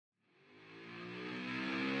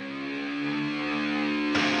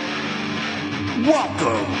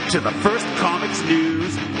Welcome to the First Comics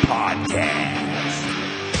News Podcast.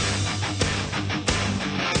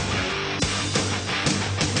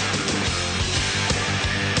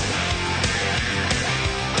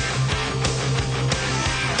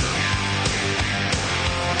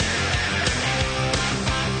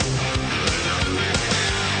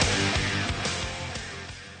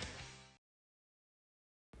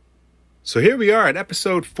 So here we are at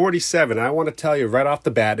episode 47. I want to tell you right off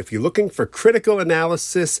the bat, if you're looking for critical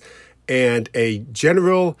analysis and a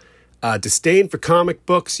general disdain for comic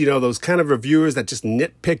books, you know, those kind of reviewers that just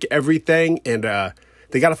nitpick everything and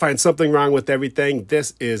they got to find something wrong with everything,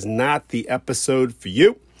 this is not the episode for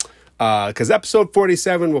you. Because episode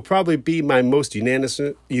 47 will probably be my most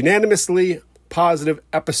unanimously positive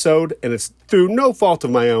episode, and it's through no fault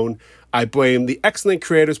of my own. I blame the excellent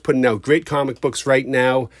creators putting out great comic books right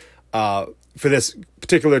now for this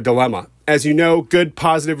particular dilemma. As you know, good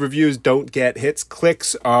positive reviews don't get hits,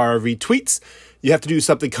 clicks, or retweets. You have to do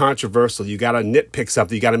something controversial. You got to nitpick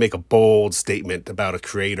something. You got to make a bold statement about a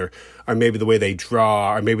creator, or maybe the way they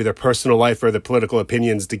draw, or maybe their personal life or their political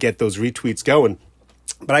opinions to get those retweets going.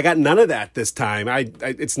 But I got none of that this time.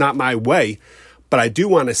 It's not my way. But I do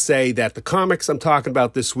want to say that the comics I'm talking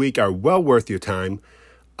about this week are well worth your time.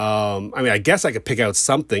 I guess I could pick out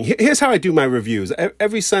something. Here's how I do my reviews.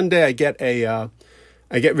 Every Sunday, I get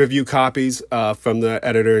review copies from the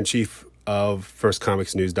editor-in-chief of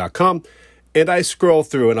firstcomicsnews.com, and I scroll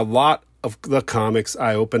through. And a lot of the comics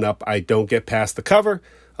I open up, I don't get past the cover.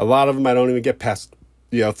 A lot of them, I don't even get past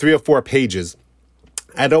 3 or 4 pages.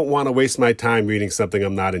 I don't want to waste my time reading something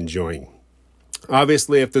I'm not enjoying.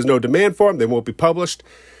 Obviously, if there's no demand for them, they won't be published.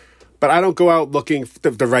 But I don't go out looking for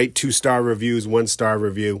the right 2-star reviews, 1-star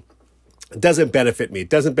review. It doesn't benefit me. It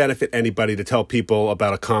doesn't benefit anybody to tell people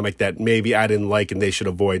about a comic that maybe I didn't like and they should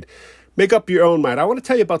avoid. Make up your own mind. I want to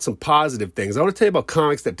tell you about some positive things. I want to tell you about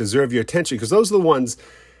comics that deserve your attention because those are the ones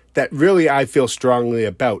that really I feel strongly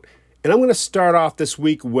about. And I'm going to start off this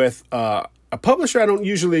week with a publisher I don't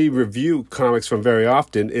usually review comics from very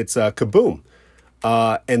often. It's Kaboom.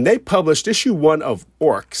 And they published issue 1 of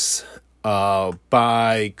Orcs.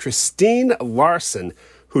 By Christine Larson,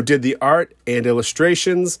 who did the art and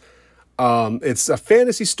illustrations. It's a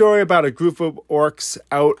fantasy story about a group of orcs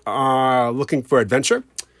out looking for adventure.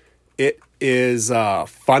 It is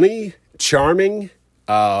funny, charming,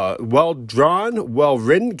 well drawn, well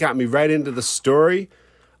written. Got me right into the story.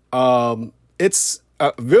 It's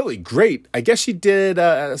really great. I guess she did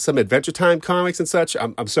some Adventure Time comics and such.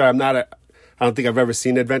 I'm sorry, I don't think I've ever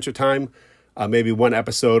seen Adventure Time. Maybe one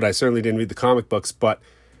episode. I certainly didn't read the comic books, but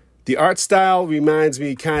the art style reminds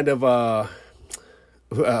me kind of the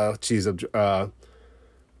Usagi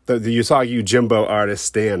Yojimbo artist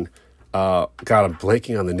Stan. God, I'm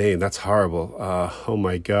blanking on the name. That's horrible. Oh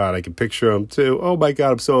my God, I can picture him too. Oh my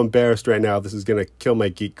God, I'm so embarrassed right now. This is gonna kill my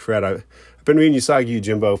geek cred. I've been reading Usagi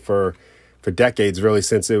Yojimbo for decades, really,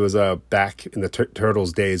 since it was back in the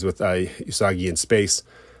Turtles days with Usagi in Space.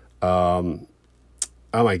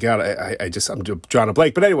 Oh my God, I'm drawing a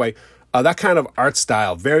blank. But anyway, that kind of art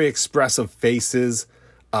style, very expressive faces,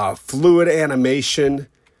 fluid animation.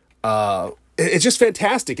 It's just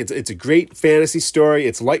fantastic. It's a great fantasy story.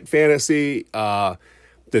 It's light fantasy.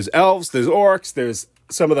 There's elves, there's orcs, there's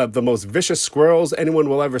some of the most vicious squirrels anyone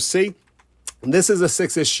will ever see. And this is a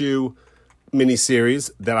 6-issue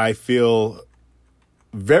miniseries that I feel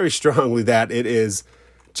very strongly that it is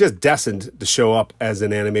just destined to show up as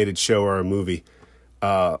an animated show or a movie.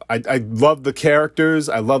 I love the characters.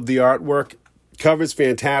 I love the artwork. Cover's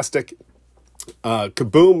fantastic.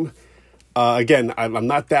 Kaboom. Again, I'm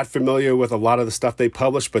not that familiar with a lot of the stuff they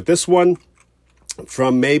publish, but this one,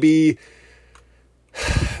 from maybe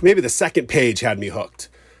the second page, had me hooked,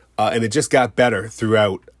 and it just got better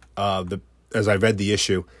throughout. As I read the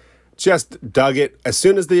issue, just dug it. As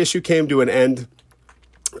soon as the issue came to an end,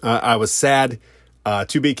 I was sad.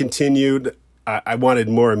 To be continued. I wanted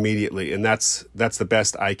more immediately, and that's the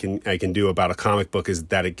best I can do about a comic book is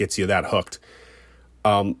that it gets you that hooked.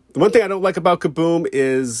 The one thing I don't like about Kaboom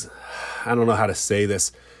is, I don't know how to say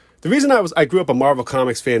this. The reason I grew up a Marvel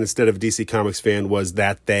Comics fan instead of a DC Comics fan was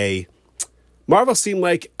that Marvel seemed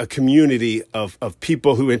like a community of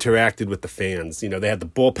people who interacted with the fans. You know, they had the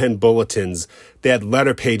bullpen bulletins, they had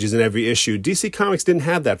letter pages in every issue. DC Comics didn't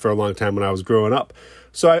have that for a long time when I was growing up.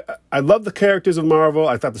 So I love the characters of Marvel.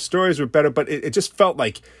 I thought the stories were better, but it just felt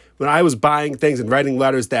like when I was buying things and writing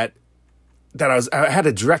letters that I had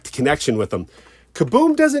a direct connection with them.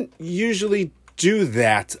 Kaboom doesn't usually do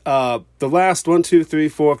that. The last 1, 2, 3,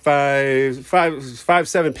 4, 5,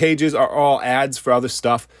 7 pages are all ads for other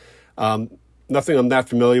stuff. Nothing I'm not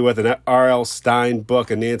familiar with. An R.L. Stein book,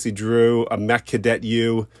 a Nancy Drew, a Mech Cadet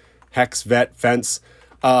U, Hex Vet Fence.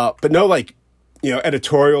 But no,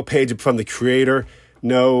 editorial page from the creator.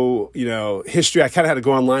 No, history. I kind of had to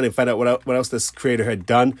go online and find out what else this creator had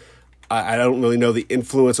done. I don't really know the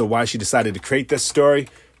influence or why she decided to create this story,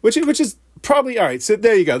 which is probably all right. So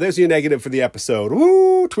there you go. There's your negative for the episode.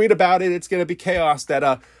 Woo! Tweet about it. It's going to be chaos.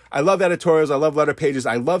 I love editorials. I love letter pages.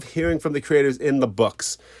 I love hearing from the creators in the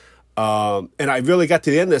books. And I really got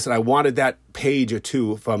to the end of this, and I wanted that page or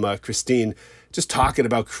two from Christine just talking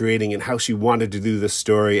about creating and how she wanted to do this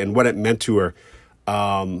story and what it meant to her.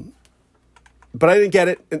 But I didn't get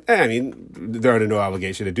it. And, I mean, they're under no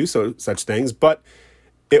obligation to do such things, but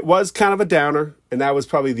it was kind of a downer, and that was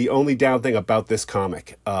probably the only down thing about this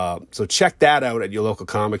comic. So check that out at your local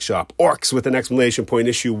comic shop. Orcs with an exclamation point,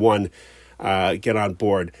 issue 1. Get on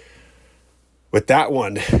board with that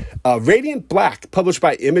one. Radiant Black, published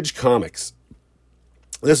by Image Comics.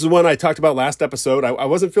 This is one I talked about last episode. I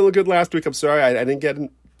wasn't feeling good last week. I'm sorry. I didn't get an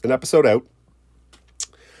episode out.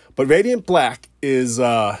 But Radiant Black is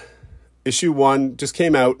issue 1, just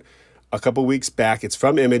came out a couple weeks back. It's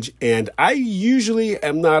from Image, and I usually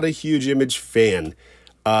am not a huge Image fan.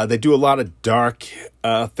 They do a lot of dark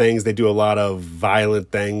things. They do a lot of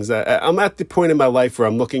violent things. I'm at the point in my life where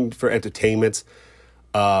I'm looking for entertainment.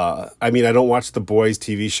 I don't watch the Boys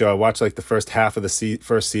TV show. I watched the first half of the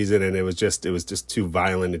first season, and it was just too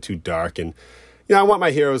violent and too dark. And I want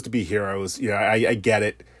my heroes to be heroes. I get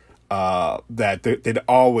it. That they'd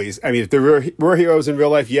always, if there were heroes in real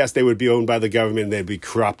life, yes, they would be owned by the government and they'd be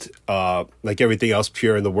corrupt, like everything else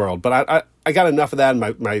pure in the world. But I got enough of that in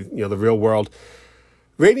my the real world.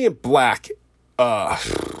 Radiant Black, I'll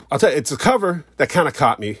tell you, it's a cover that kind of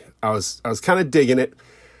caught me. I was kind of digging it,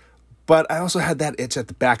 but I also had that itch at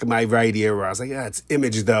the back of my right ear where I was like, it's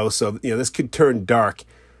Image though, so this could turn dark.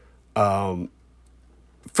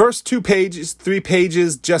 First 2 pages, 3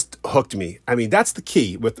 pages just hooked me. That's the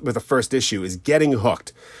key with the first issue, is getting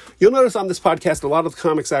hooked. You'll notice on this podcast, a lot of the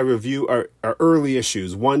comics I review are early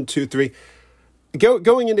issues, 1, 2, 3.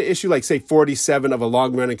 Going into issue, say 47 of a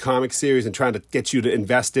long-running comic series and trying to get you to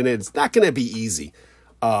invest in it, it's not going to be easy.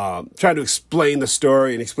 Trying to explain the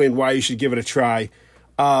story and explain why you should give it a try.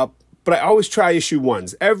 But I always try issue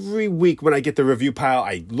 1s. Every week when I get the review pile,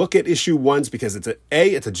 I look at issue 1s because it's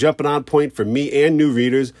a jumping on point for me and new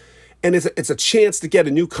readers. And it's a chance to get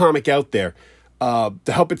a new comic out there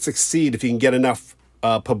to help it succeed if you can get enough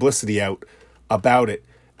publicity out about it.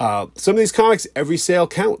 Some of these comics, every sale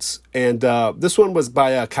counts. And this one was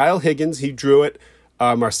by Kyle Higgins. He drew it.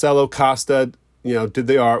 Marcelo Costa, did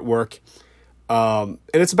the artwork. And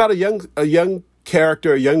it's about a young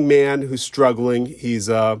character, a young man who's struggling. He's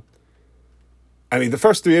the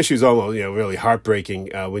first 3 issues almost, really heartbreaking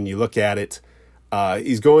when you look at it.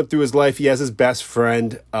 He's going through his life. He has his best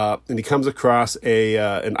friend, and he comes across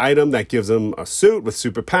an item that gives him a suit with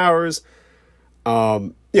superpowers.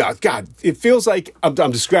 God, it feels like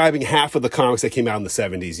I'm describing half of the comics that came out in the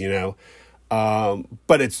 70s,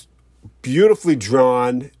 but it's beautifully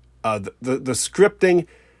drawn. The scripting,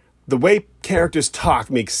 the way characters talk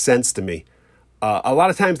makes sense to me. A lot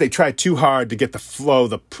of times they try too hard to get the flow,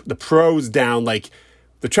 the prose down. They're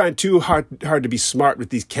trying too hard to be smart with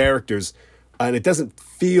these characters, and it doesn't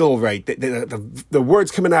feel right. The words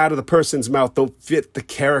coming out of the person's mouth don't fit the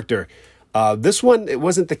character. This one, it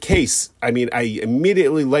wasn't the case. I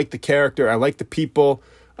immediately liked the character. I like the people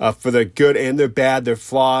for their good and their bad, their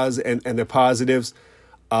flaws and their positives.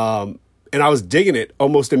 And I was digging it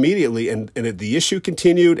almost immediately. And the issue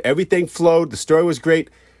continued. Everything flowed. The story was great.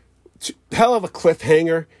 Hell of a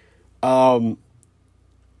cliffhanger.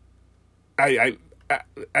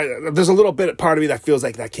 There's a little bit part of me that feels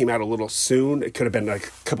like that came out a little soon. It could have been a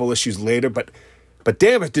couple issues later, but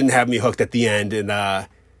damn, it didn't have me hooked at the end. And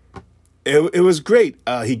it was great.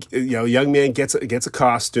 Young man gets a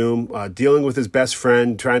costume, dealing with his best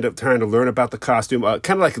friend, trying to learn about the costume. Kind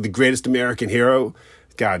of like The Greatest American Hero.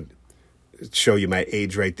 God, show you my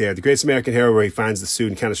age right there. The Greatest American Hero, where he finds the suit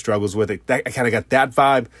and kind of struggles with it. I kind of got that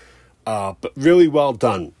vibe. But really well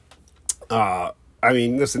done.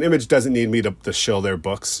 Listen, Image doesn't need me to shill their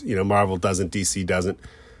books. Marvel doesn't, DC doesn't.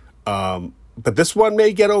 But this one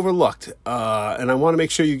may get overlooked. And I want to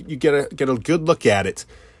make sure you get a good look at it.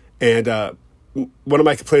 And one of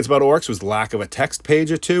my complaints about Orcs was lack of a text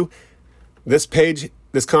page or 2. This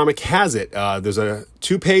comic has it. There's a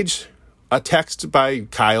 2-page text by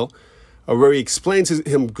Kyle where he explains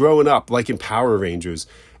him growing up like in Power Rangers.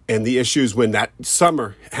 And the issues when that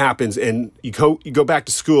summer happens and you go back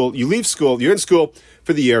to school, you leave school, you're in school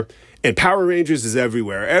for the year, and Power Rangers is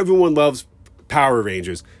everywhere. Everyone loves Power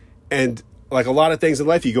Rangers. And like a lot of things in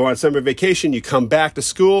life, you go on summer vacation, you come back to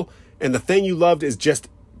school, and the thing you loved is just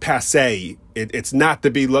passé. It's not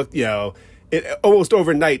to be looked, it almost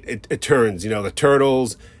overnight it turns, the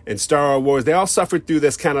Turtles and Star Wars, they all suffered through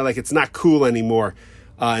this kind of like it's not cool anymore.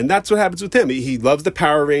 And that's what happens with him. He loves the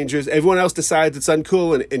Power Rangers. Everyone else decides it's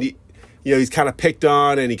uncool, and he, he's kind of picked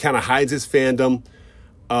on, and he kind of hides his fandom.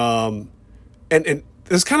 And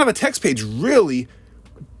this kind of a text page really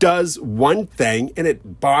does one thing, and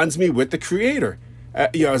it bonds me with the creator.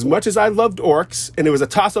 As much as I loved Orcs, and it was a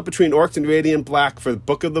toss-up between Orcs and Radiant Black for the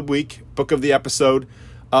book of the week, book of the episode,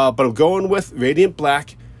 but I'm going with Radiant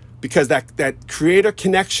Black because that creator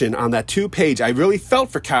connection on that 2-page, I really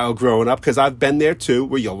felt for Kyle growing up, because I've been there too,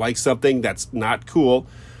 where you like something that's not cool.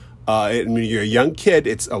 When you're a young kid,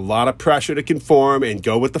 it's a lot of pressure to conform and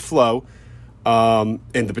go with the flow. And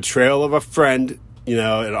the betrayal of a friend,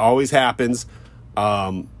 it always happens.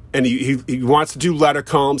 And he wants to do letter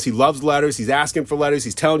columns. He loves letters. He's asking for letters.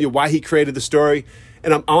 He's telling you why he created the story.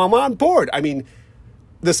 And I'm on board. I mean,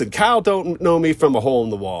 listen, Kyle don't know me from a hole in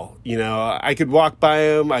the wall. I could walk by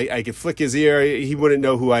him. I could flick his ear. He wouldn't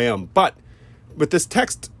know who I am. But with this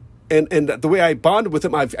text and the way I bonded with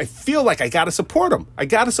him, I feel like I got to support him. I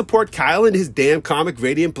got to support Kyle in his damn comic,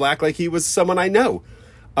 Radiant Black, like he was someone I know.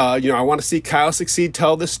 I want to see Kyle succeed,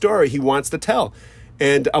 tell the story he wants to tell.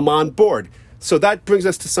 And I'm on board. So that brings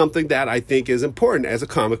us to something that I think is important as a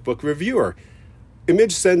comic book reviewer.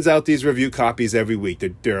 Image sends out these review copies every week.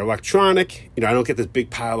 They're electronic. I don't get this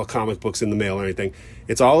big pile of comic books in the mail or anything.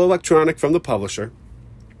 It's all electronic from the publisher.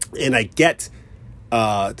 And I get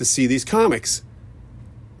to see these comics.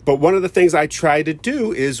 But one of the things I try to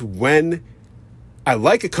do is when I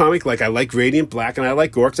like a comic, like I like Radiant Black and I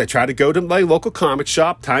like Orcs, I try to go to my local comic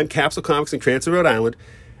shop, Time Capsule Comics in Cranston, Rhode Island,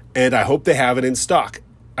 and I hope they have it in stock.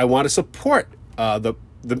 I want to support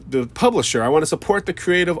the publisher. I want to support the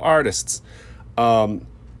creative artists. And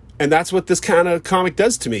that's what this kind of comic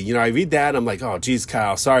does to me. I read that and I'm like, oh, geez,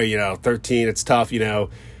 Kyle, sorry, 13, it's tough,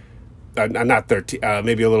 I'm not 13,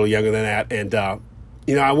 maybe a little younger than that. And,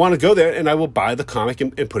 I want to go there and I will buy the comic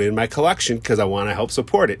and put it in my collection because I want to help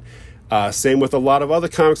support it. Same with a lot of other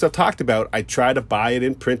comics I've talked about. I try to buy it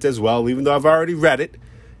in print as well, even though I've already read it.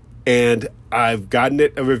 And I've gotten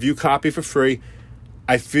it a review copy for free.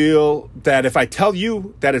 I feel that if I tell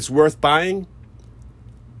you that it's worth buying,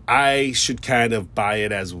 I should kind of buy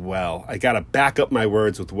it as well. I got to back up my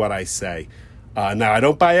words with what I say. Now, I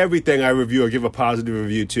don't buy everything I review or give a positive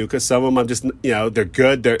review to, because some of them I'm just, they're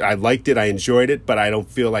good. I liked it. I enjoyed it, but I don't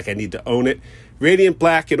feel like I need to own it. Radiant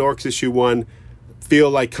Black and Orcs issue 1 feel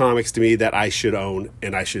like comics to me that I should own,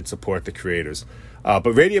 and I should support the creators.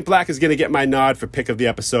 But Radiant Black is going to get my nod for pick of the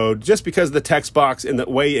episode just because of the text box and the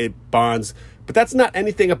way it bonds. But that's not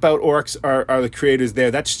anything about Orcs or the creators there.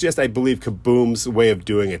 That's just, I believe, Kaboom's way of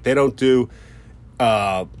doing it. They don't do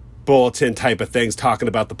bulletin type of things talking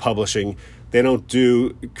about the publishing. They don't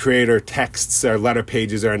do creator texts or letter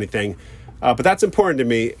pages or anything. But that's important to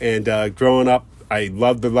me. And growing up, I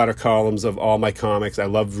loved the letter columns of all my comics. I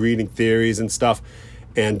loved reading theories and stuff.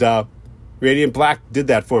 And Radiant Black did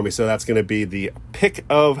that for me. So that's going to be the pick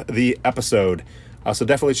of the episode. So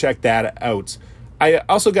definitely check that out. I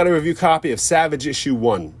also got a review copy of Savage issue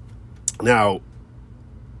 1. Now,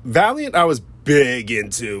 Valiant I was big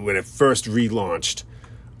into when it first relaunched.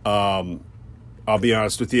 I'll be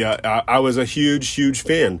honest with you. I was a huge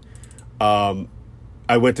fan.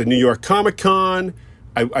 I went to New York Comic Con.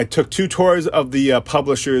 I took 2 tours of the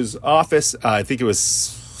publisher's office. I think it was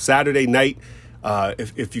Saturday night.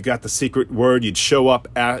 If you got the secret word, you'd show up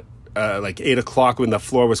at like 8 o'clock when the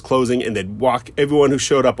floor was closing, and they'd walk everyone who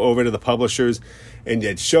showed up over to the publishers, and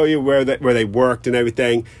they'd show you where they worked and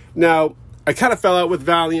everything. Now, I kind of fell out with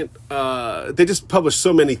Valiant. They just published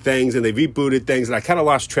so many things, and they rebooted things, and I kind of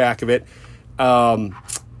lost track of it. And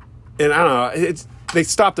I don't know, they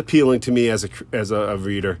stopped appealing to me as a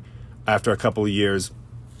reader after a couple of years.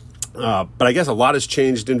 But I guess a lot has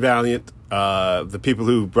changed in Valiant. The people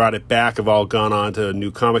who brought it back have all gone on to a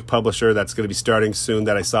new comic publisher that's going to be starting soon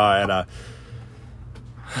that I saw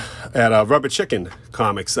at Rubber Chicken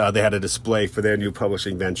Comics. They had a display for their new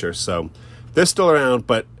publishing venture. So they're still around,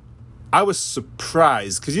 but I was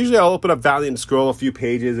surprised because usually I'll open up Valiant and scroll a few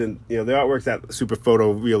pages, and the artwork's that super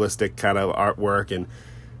photorealistic kind of artwork, and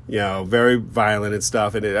very violent and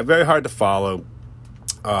stuff, and it's very hard to follow,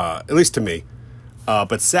 at least to me.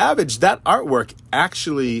 But Savage, that artwork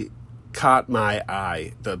actually caught my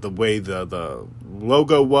eye. The way the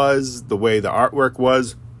logo was, the way the artwork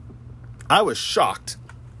was. I was shocked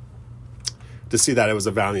to see that it was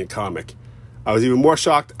a Valiant comic. I was even more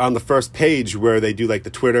shocked on the first page where they do like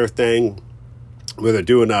the Twitter thing, where they're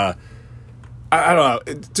doing I don't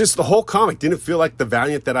know. Just the whole comic didn't feel like the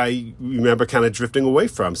Valiant that I remember kind of drifting away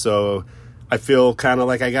from. So I feel kind of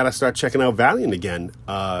like I got to start checking out Valiant again.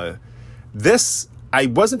 This, I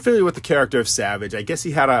wasn't familiar with the character of Savage. I guess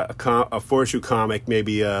he had a 4-issue comic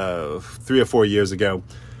maybe 3 or 4 years ago.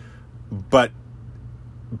 But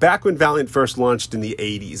back when Valiant first launched in the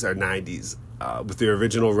 80s or 90s, with the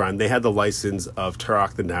original run, they had the license of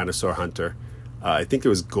Turok the Dinosaur Hunter. I think it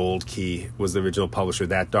was Gold Key was the original publisher,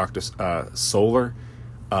 that Dr. Solar,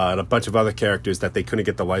 and a bunch of other characters that they couldn't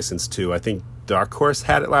get the license to. I think Dark Horse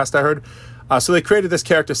had it last I heard. So they created this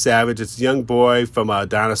character, Savage. It's a young boy from a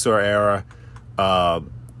dinosaur era.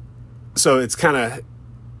 So it's kind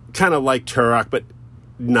of like Turok, but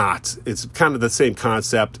not. It's kind of the same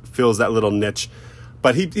concept, fills that little niche.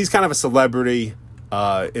 But he's kind of a celebrity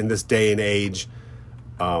in this day and age.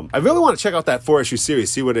 I really want to check out that 4-issue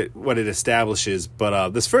series, see what it establishes. But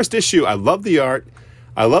this first issue, I love the art.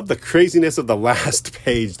 I love the craziness of the last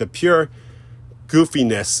page, the pure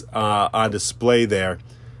goofiness on display there.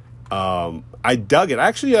 I dug it.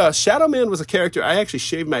 Actually, Shadow Man was a character I actually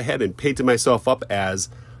shaved my head and painted myself up as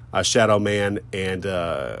Shadow Man and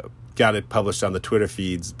got it published on the Twitter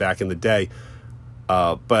feeds back in the day.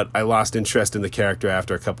 But I lost interest in the character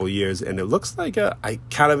after a couple of years, and it looks like I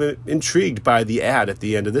kind of intrigued by the ad at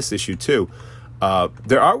the end of this issue too.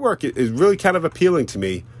 Their artwork is really kind of appealing to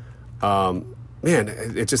me. Man,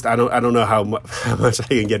 it just I don't know how much I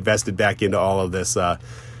can get vested back into all of this.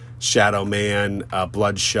 Shadow Man,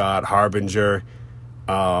 Bloodshot, Harbinger,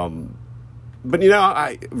 but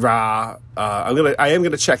I am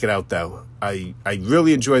gonna check it out though. I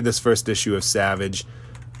really enjoyed this first issue of Savage.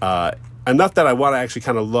 Enough that I want to actually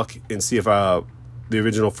kind of look and see if the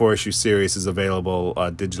original 4-issue series is available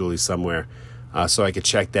digitally somewhere, so I could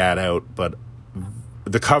check that out. But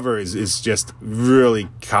the cover is just really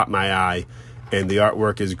caught my eye, and the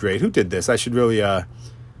artwork is great. Who did this? I should really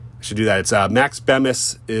should do that. It's Max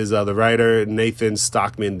Bemis is the writer, Nathan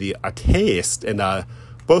Stockman the artist, and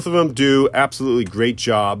both of them do absolutely great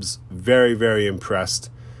jobs. Very, very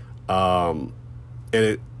impressed.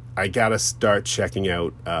 I gotta start checking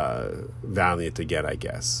out Valiant again, I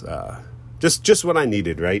guess. Just what I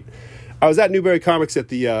needed, right? I was at Newbury Comics at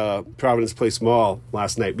the Providence Place Mall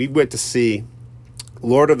last night. We went to see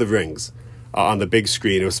Lord of the Rings on the big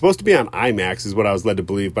screen. It was supposed to be on IMAX, is what I was led to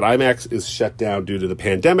believe, but IMAX is shut down due to the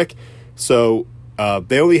pandemic. So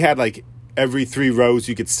they only had like every 3 rows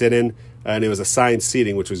you could sit in, and it was assigned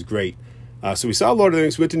seating, which was great. So we saw Lord of the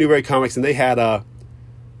Rings. We went to Newbury Comics, and they had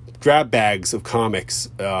grab bags of comics.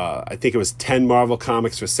 I think it was 10 Marvel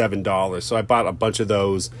comics for $7. So I bought a bunch of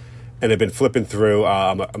those and I've been flipping through.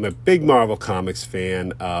 I'm a big Marvel Comics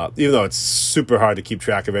fan, even though it's super hard to keep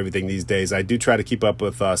track of everything these days. I do try to keep up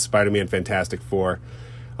with Spider-Man, Fantastic Four.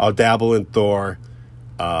 I'll dabble in Thor.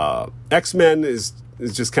 X-Men is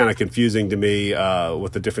just kind of confusing to me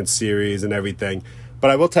with the different series and everything. But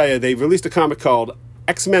I will tell you, they released a comic called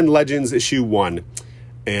X-Men Legends Issue 1.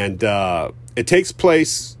 And it takes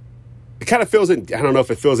place... It kind of fills in... I don't know if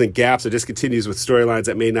it fills in gaps or just continues with storylines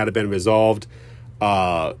that may not have been resolved.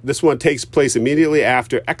 This one takes place immediately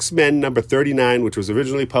after X-Men number 39, which was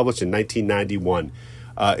originally published in 1991.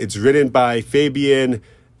 It's written by Fabian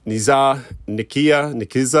Nicieza,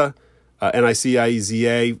 Nicieza.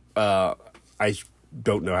 I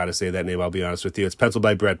don't know how to say that name, I'll be honest with you. It's penciled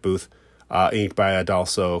by Brett Booth, inked by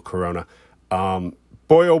Adalso Corona.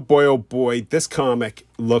 Boy, oh boy, this comic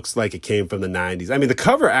looks like it came from the 90s. I mean, the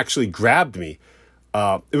cover actually grabbed me.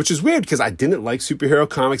 Which is weird because I didn't like superhero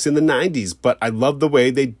comics in the 90s, but I love the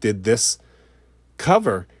way they did this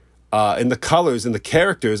cover and the colors and the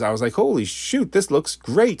characters. I was like, holy shoot, this looks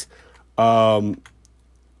great. I'm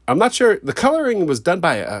not sure. The coloring was done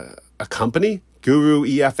by a company, Guru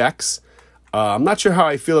EFX. I'm not sure how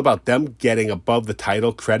I feel about them getting above the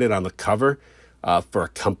title credit on the cover for a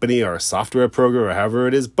company or a software program or however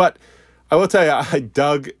it is. But I will tell you, I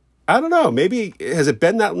dug... I don't know. Maybe has it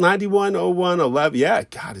been that 91, 01, 11? Yeah,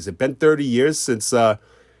 God, has it been 30 years since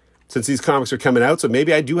these comics are coming out? So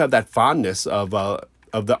maybe I do have that fondness of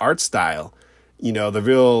the art style. You know, the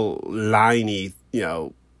real liney. You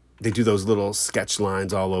know, they do those little sketch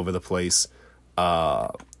lines all over the place,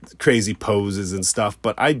 crazy poses and stuff.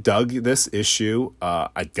 But I dug this issue.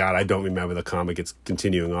 I don't remember the comic it's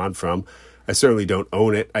continuing on from. I certainly don't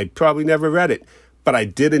own it. I probably never read it. But I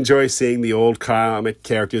did enjoy seeing the old comic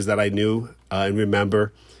characters that I knew and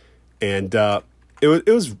remember. And it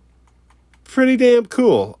was pretty damn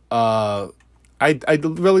cool. I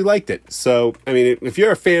really liked it. So, I mean, if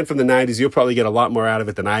you're a fan from the 90s, you'll probably get a lot more out of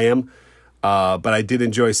it than I am. But I did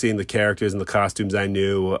enjoy seeing the characters and the costumes I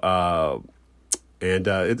knew. And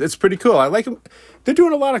it's pretty cool. I like them. they're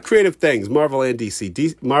doing a lot of creative things, Marvel and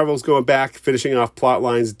DC. Marvel's going back, finishing off plot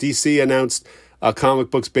lines. DC announced comic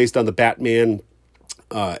books based on the Batman,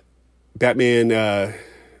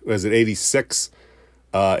 was it 86,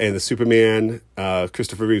 and the Superman,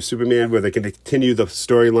 Christopher Reeve Superman, where they can continue the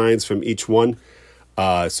storylines from each one.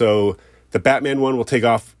 So the Batman one will take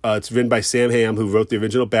off. It's written by Sam Hamm, who wrote the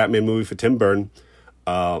original Batman movie for Tim Burton.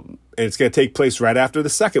 And it's going to take place right after the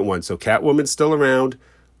second one. So Catwoman's still around.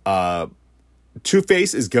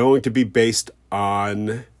 Two-Face is going to be based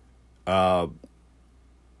on the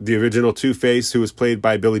original Two-Face, who was played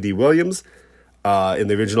by Billy D. Williams in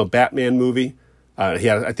the original Batman movie. I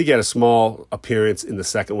think he had a small appearance in the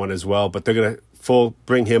second one as well, but they're going to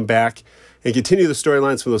bring him back and continue the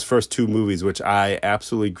storylines from those first two movies, which I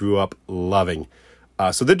absolutely grew up loving.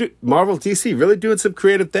 So Marvel DC really doing some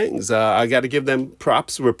creative things. I got to give them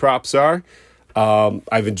props where props are.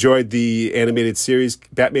 I've enjoyed the animated series,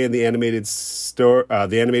 Batman the animated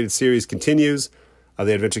series continues.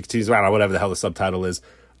 The adventure continues. I don't know, whatever the hell the subtitle is.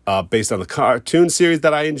 Based on the cartoon series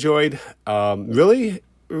that I enjoyed. Really,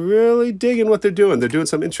 really digging what they're doing. They're doing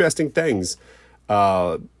some interesting things.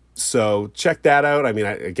 So check that out. I mean,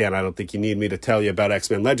 I don't think you need me to tell you about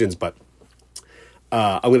X-Men Legends, but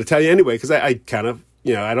I'm going to tell you anyway, because I kind of,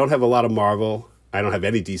 I don't have a lot of Marvel. I don't have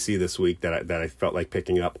any DC this week that I felt like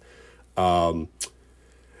picking up. And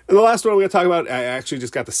the last one I'm going to talk about, I actually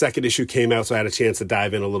just got the second issue came out, so I had a chance to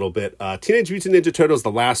dive in a little bit. Teenage Mutant Ninja Turtles: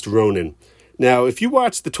 The Last Ronin. Now, if you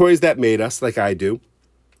watch The Toys That Made Us, like I do,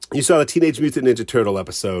 you saw the Teenage Mutant Ninja Turtle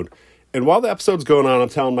episode. And while the episode's going on, I'm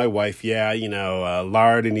telling my wife,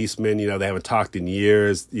 Lard and Eastman, they haven't talked in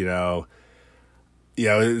years, they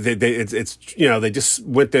just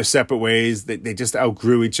went their separate ways. They just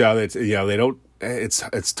outgrew each other.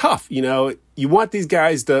 It's tough. You want these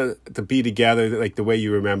guys to be together like the way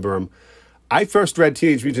you remember them. I first read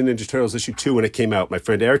Teenage Mutant Ninja Turtles issue 2 when it came out. My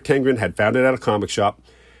friend Eric Tengren had found it at a comic shop,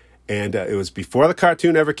 and it was before the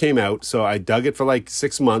cartoon ever came out. So I dug it for like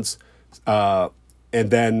 6 months, and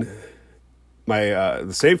then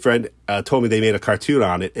the same friend told me they made a cartoon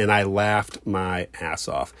on it, and I laughed my ass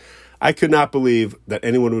off. I could not believe that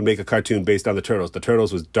anyone would make a cartoon based on the Turtles. The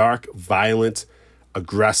Turtles was dark, violent,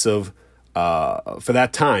 aggressive. For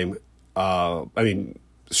that time,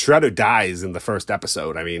 Shredder dies in the first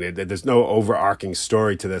episode. I mean, there's no overarching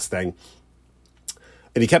story to this thing.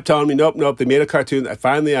 And he kept telling me, nope, they made a cartoon.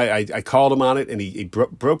 Finally, I called him on it, and he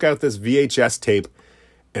broke out this VHS tape,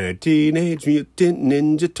 and a Teenage Mutant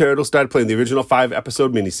Ninja Turtle started playing the original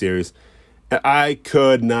 5-episode miniseries. And I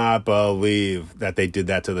could not believe that they did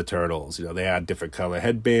that to the Turtles. They had different color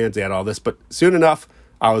headbands, they had all this, but soon enough,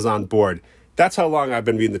 I was on board. That's how long I've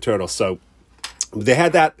been reading the Turtles. So they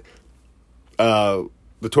had that, The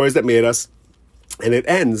Toys That Made Us, and it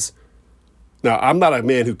ends. Now, I'm not a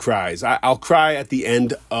man who cries. I'll cry at the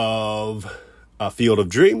end of Field of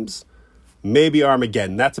Dreams, maybe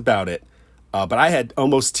Armageddon. That's about it. But I had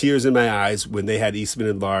almost tears in my eyes when they had Eastman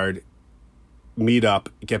and Lard meet up,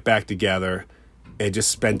 get back together, and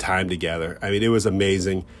just spend time together. I mean, it was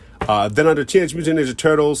amazing. Then under Teenage Mutant Ninja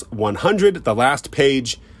Turtles 100, the last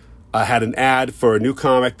page had an ad for a new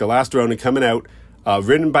comic, The Last Ronin, coming out,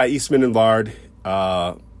 written by Eastman and Lard,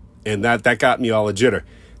 and that got me all a jitter.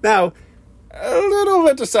 Now, a little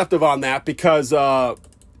bit deceptive on that, because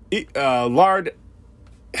Lard,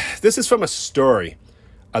 this is from a story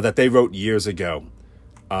that they wrote years ago,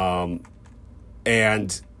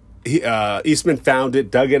 and Eastman found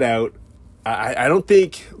it, dug it out. I don't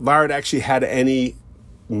think Lard actually had any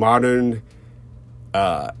modern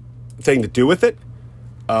thing to do with it.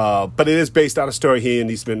 But it is based on a story he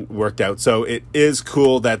and Eastman worked out. So it is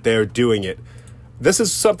cool that they're doing it. This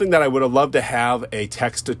is something that I would have loved to have a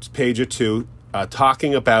text page or two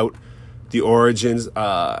talking about the origins.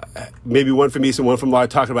 Maybe one from Eastman, one from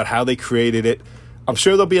Lard, talking about how they created it. I'm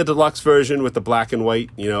sure there'll be a deluxe version with the black and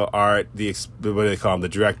white, art, what do they call them, the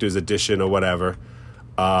director's edition or whatever.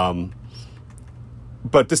 But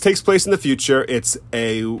this takes place in the future. It's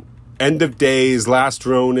a end of days, Last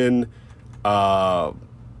Ronin. There's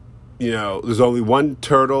only one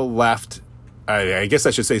turtle left. I guess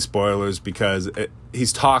I should say spoilers, because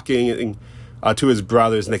he's talking to his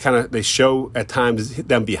brothers, and they show at times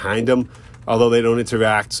them behind him, although they don't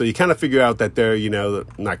interact. So you kind of figure out that they're,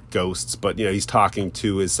 not ghosts, but, he's talking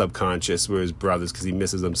to his subconscious, where his brothers, because he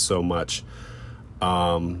misses them so much.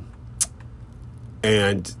 And,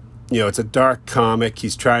 it's a dark comic.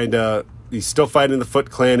 He's still fighting the Foot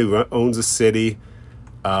Clan, who owns a city.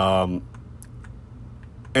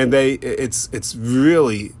 And it's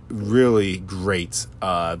really, really great.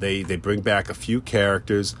 They bring back a few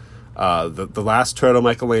characters. The last turtle,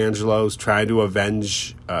 Michelangelo's trying to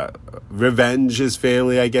revenge his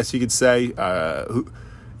family, I guess you could say.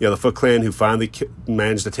 The Foot Clan, who finally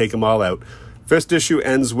managed to take them all out. First issue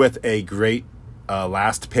ends with a great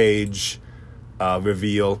last page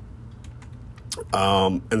reveal.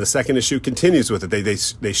 And the second issue continues with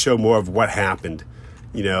it. They show more of what happened,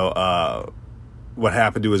 what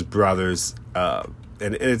happened to his brothers. And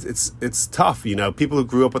it's tough, people who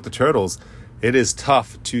grew up with the Turtles. It is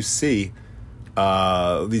tough to see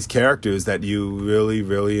these characters that you really,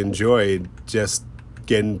 really enjoyed just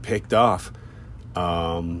getting picked off.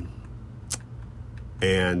 And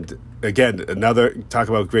again, talk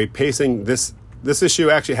about great pacing. This issue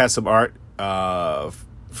actually has some art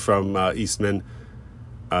from Eastman.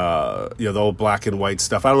 The old black and white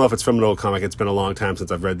stuff. I don't know if it's from an old comic. It's been a long time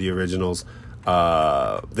since I've read the originals.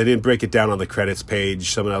 They didn't break it down on the credits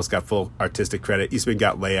page. Someone else got full artistic credit. Eastman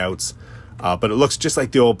got layouts. But it looks just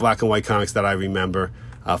like the old black and white comics that I remember.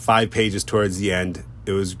 5 pages towards the end.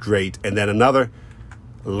 It was great. And then another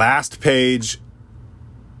last page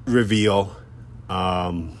reveal.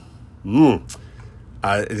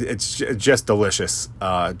 It's just delicious.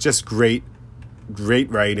 Just great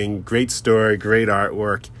writing, great story, great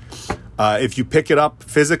artwork. If you pick it up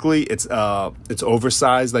physically, it's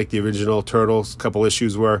oversized like the original Turtles couple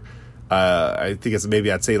issues were. I think it's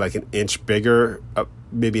maybe I'd say like an inch bigger,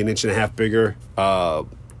 maybe an inch and a half bigger on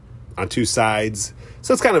 2 sides.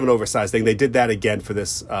 So it's kind of an oversized thing. They did that again for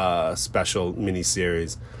this special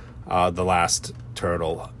miniseries, The Last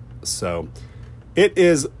Turtle. So it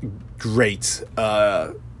is great.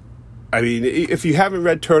 If you haven't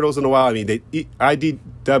read Turtles in a while, IDW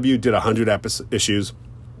did 100 issues,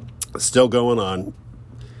 still going on.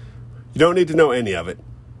 You don't need to know any of it.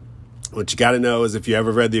 What you got to know is if you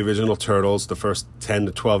ever read the original Turtles, the first 10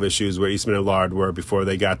 to 12 issues where Eastman and Lard were before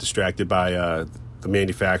they got distracted by the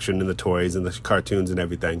manufacturing and the toys and the cartoons and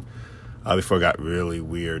everything, before it got really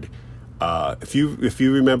weird. If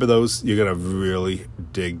you remember those, you're going to really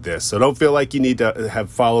dig this. So don't feel like you need to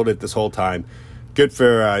have followed it this whole time. Good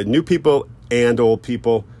for new people and old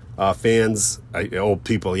people, fans, old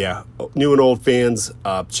people, yeah. New and old fans,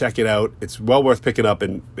 check it out. It's well worth picking up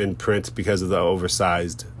in print because of the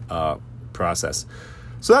oversized process.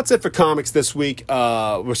 So that's it for comics this week.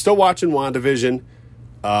 We're still watching WandaVision.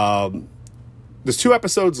 There's 2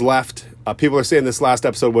 episodes left. People are saying this last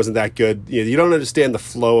episode wasn't that good. You don't understand the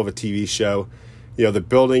flow of a TV show. They're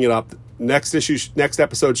building it up. Next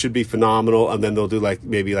episode should be phenomenal, and then they'll do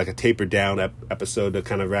maybe a tapered down episode to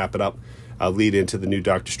kind of wrap it up, lead into the new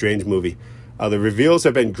Doctor Strange movie. The reveals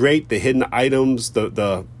have been great. The hidden items,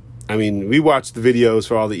 we watched the videos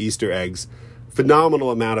for all the Easter eggs.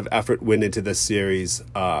 Phenomenal amount of effort went into this series,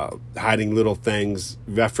 hiding little things,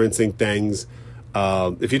 referencing things.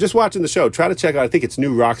 If you're just watching the show, try to check out. I think it's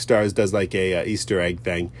New Rockstars does a Easter egg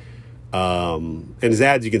thing. And his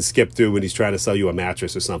ads you can skip through when he's trying to sell you a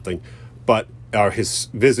mattress or something. Or his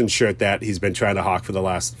Vision shirt that he's been trying to hawk for the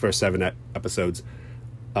first 7 episodes.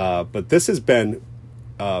 But this has been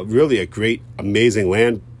really a great, amazing,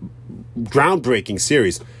 groundbreaking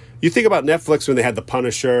series. You think about Netflix when they had The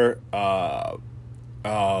Punisher, The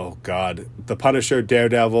Punisher,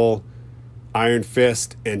 Daredevil, Iron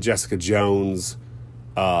Fist, and Jessica Jones.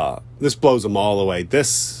 This blows them all away.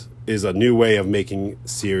 This is a new way of making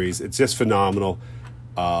series. It's just phenomenal.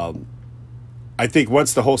 I think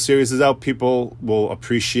once the whole series is out, people will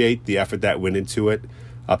appreciate the effort that went into it.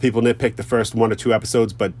 People nitpick the first 1 or 2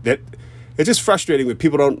 episodes, but it's just frustrating when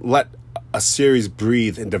people don't let a series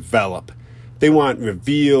breathe and develop. They want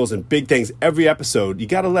reveals and big things every episode. You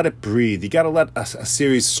got to let it breathe. You got to let a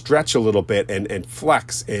series stretch a little bit and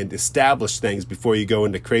flex and establish things before you go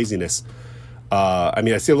into craziness.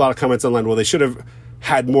 I see a lot of comments online, well, they should have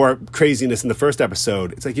had more craziness in the first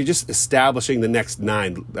episode. It's like you're just establishing the next 8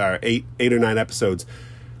 or 9 episodes.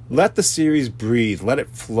 Let the series breathe. Let it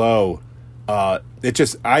flow. I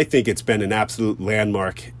think it's been an absolute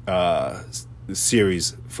landmark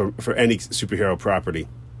series for any superhero property.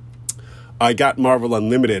 I got Marvel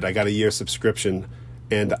Unlimited. I got a year subscription,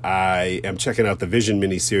 and I am checking out the Vision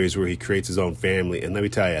miniseries where he creates his own family. And let me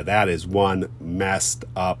tell you, that is one messed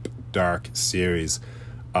up, dark series.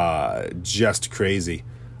 Just crazy.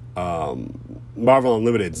 Marvel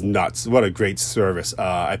Unlimited is nuts. What a great service.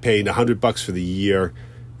 I paid $100 for the year,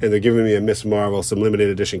 and they're giving me a Miss Marvel, some limited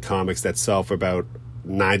edition comics that sell for about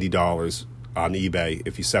 $90 on eBay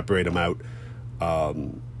if you separate them out.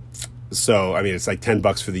 So, it's like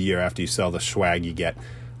 $10 for the year after you sell the swag you get.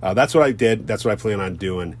 That's what I did. That's what I plan on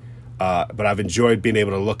doing. But I've enjoyed being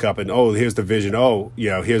able to look up and, here's the Vision.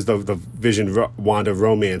 Here's the Vision Wanda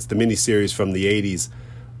romance, the miniseries from the 80s.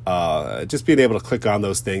 just being able to click on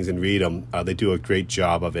those things and read them, they do a great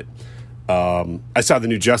job of it. I saw the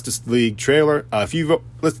new Justice League trailer.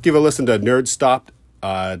 Let's give a listen to Nerd Stopped,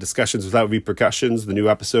 Discussions Without Repercussions, the new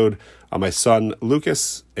episode on my son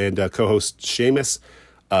Lucas and co-host Seamus.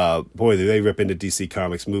 Boy, they rip into DC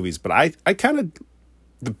Comics movies. But I kind of,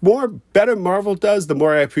 the better Marvel does, the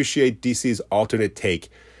more I appreciate DC's alternate take.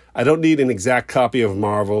 I don't need an exact copy of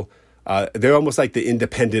Marvel. They're almost like the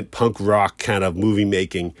independent punk rock kind of movie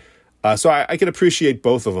making. So I can appreciate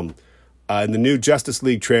both of them. And the new Justice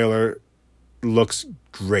League trailer looks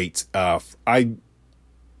great.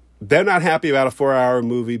 They're not happy about a 4-hour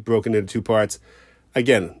movie broken into 2 parts.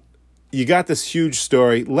 Again, you got this huge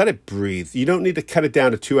story. Let it breathe. You don't need to cut it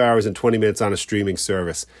down to 2 hours and 20 minutes on a streaming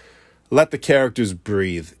service. Let the characters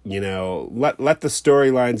breathe. Let the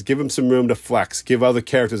storylines, give them some room to flex. Give other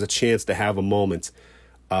characters a chance to have a moment.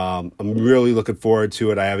 I'm really looking forward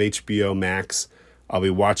to it. I have HBO Max. I'll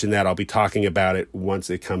be watching that. I'll be talking about it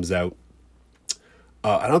once it comes out.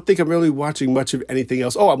 I don't think I'm really watching much of anything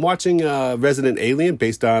else. I'm watching Resident Alien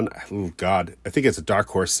based on, I think it's a Dark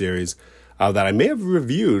Horse series that I may have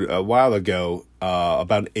reviewed a while ago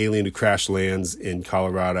about an alien who crash lands in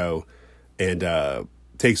Colorado and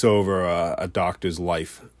takes over a doctor's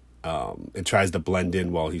life and tries to blend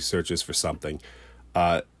in while he searches for something.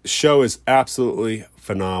 Show is absolutely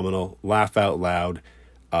phenomenal. Laugh out loud.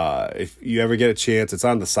 If you ever get a chance, it's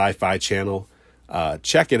on the Sci-Fi Channel.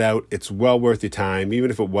 Check it out. It's well worth your time. Even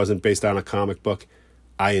if it wasn't based on a comic book,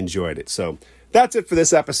 I enjoyed it. So that's it for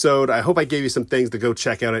this episode. I hope I gave you some things to go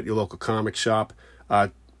check out at your local comic shop.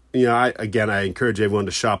 I encourage everyone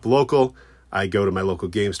to shop local. I go to my local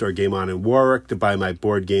game store, Game On in Warwick, to buy my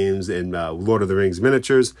board games and Lord of the Rings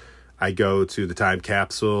miniatures. I go to the Time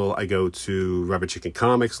Capsule. I go to Rubber Chicken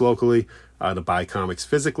Comics locally to buy comics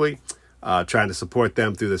physically, trying to support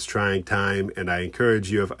them through this trying time. And I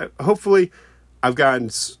encourage you, hopefully I've gotten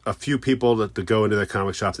a few people to go into their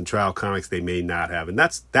comic shops and try out comics they may not have. And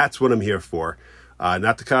that's what I'm here for.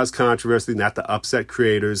 Not to cause controversy, not to upset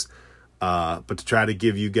creators, but to try to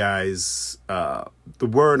give you guys the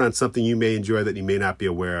word on something you may enjoy that you may not be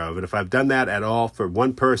aware of. And if I've done that at all for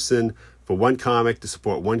one person, for one comic, to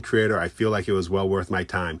support one creator, I feel like it was well worth my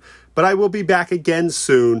time. But I will be back again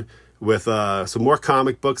soon with some more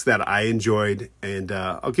comic books that I enjoyed. And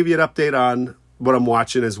I'll give you an update on what I'm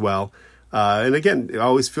watching as well. And again,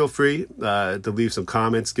 always feel free to leave some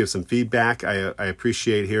comments, give some feedback. I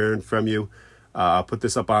appreciate hearing from you. I'll put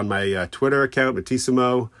this up on my Twitter account,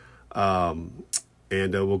 Matissimo, and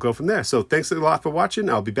we'll go from there. So thanks a lot for watching.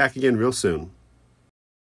 I'll be back again real soon.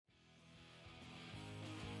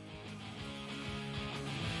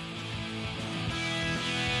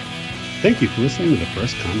 Thank you for listening to the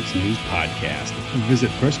First Comics News podcast.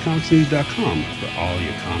 Visit firstcomicsnews.com for all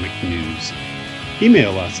your comic news.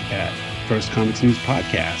 Email us at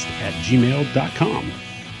firstcomicsnewspodcast@gmail.com.